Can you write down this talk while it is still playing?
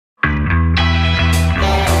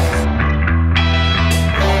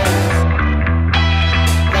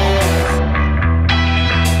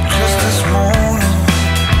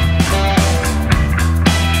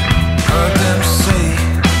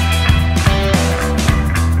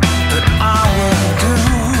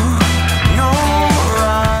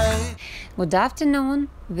Good afternoon,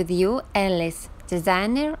 with you Aries,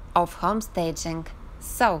 designer of home staging.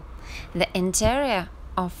 So, the interior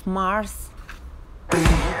of Mars.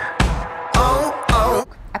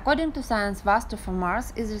 According to science, Vastu for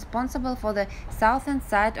Mars is responsible for the southern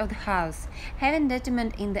side of the house. Having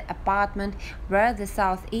determined in the apartment where the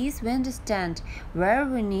south is, we understand where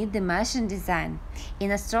we need the Martian design. In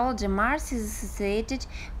astrology, Mars is associated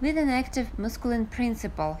with an active masculine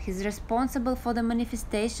principle. He is responsible for the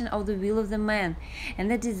manifestation of the will of the man and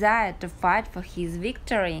the desire to fight for his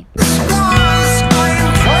victory.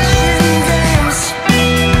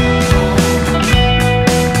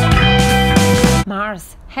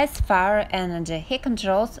 Mars has fire energy. He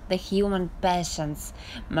controls the human passions.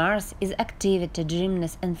 Mars is activity,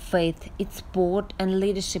 dreaminess and faith. Its sport and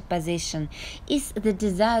leadership position is the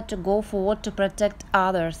desire to go forward to protect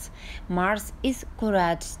others. Mars is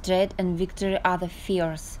courage, strength and victory are the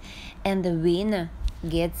fears. And the winner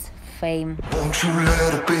gets fame. Won't you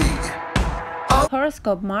let it be?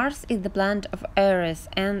 Horoscope. Mars is the planet of Aries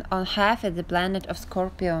and on half is the planet of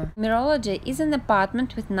Scorpio. Numerology is an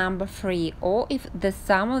apartment with number 3 or if the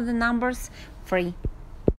sum of the numbers 3.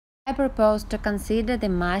 I propose to consider the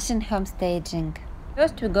Martian home staging.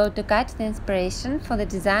 First we go to catch the inspiration for the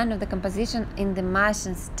design of the composition in the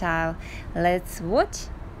Martian style. Let's watch.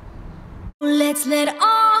 Let's let our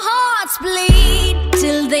hearts bleed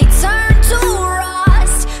till they turn to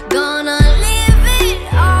rust. Gonna live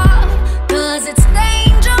it up, 'cause it's dangerous.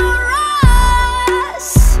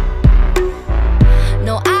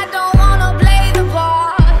 No, I don't wanna play the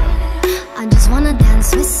part. I just wanna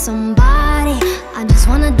dance with somebody. I just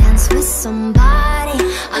wanna dance with somebody.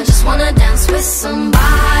 I just wanna dance with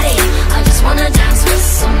somebody. I just wanna dance with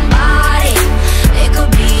somebody. It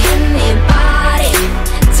could be anybody.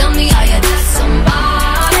 Tell me, are you that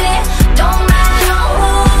somebody? Don't matter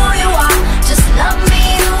who you are, just love me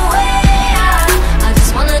the way I am. I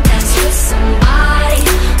just wanna dance with somebody.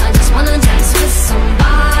 I just wanna dance with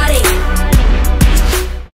somebody.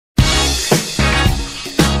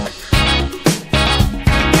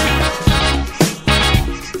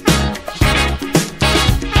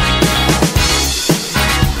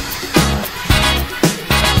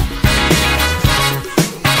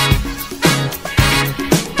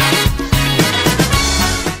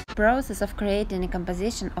 The process of creating a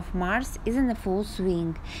composition of Mars is in the full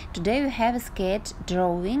swing. Today we have a sketch,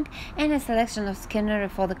 drawing and a selection of scenery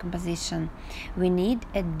for the composition. We need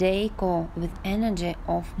a decor with energy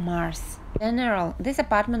of Mars. In general, this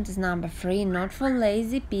apartment is number 3, not for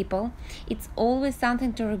lazy people. It's always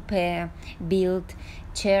something to repair, build,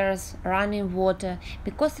 chairs, running water,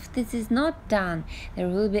 because if this is not done, there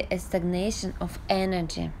will be a stagnation of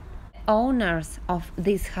energy. Owners of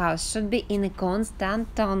this house should be in a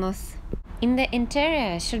constant tonus. In the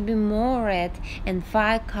interior should be more red and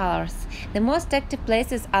fire colors. The most active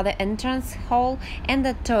places are the entrance hall and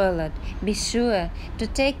the toilet. Be sure to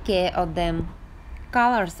take care of them.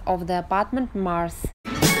 Colors of the apartment Mars.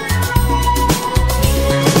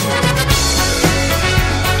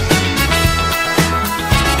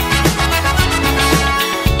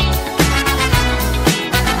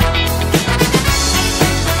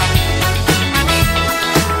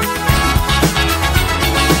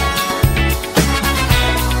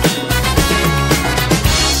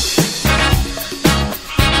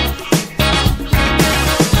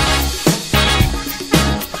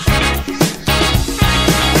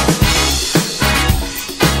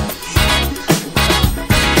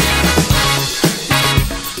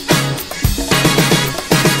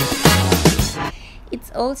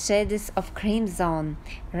 All shades of cream zone,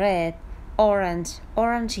 red, orange,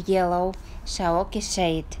 orange-yellow, Shaoki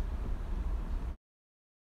shade.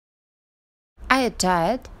 Are you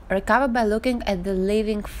tired? Recover by looking at the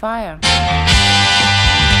living fire.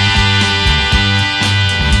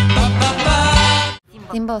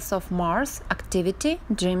 Symbols of Mars: activity,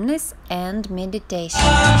 dreaminess and meditation.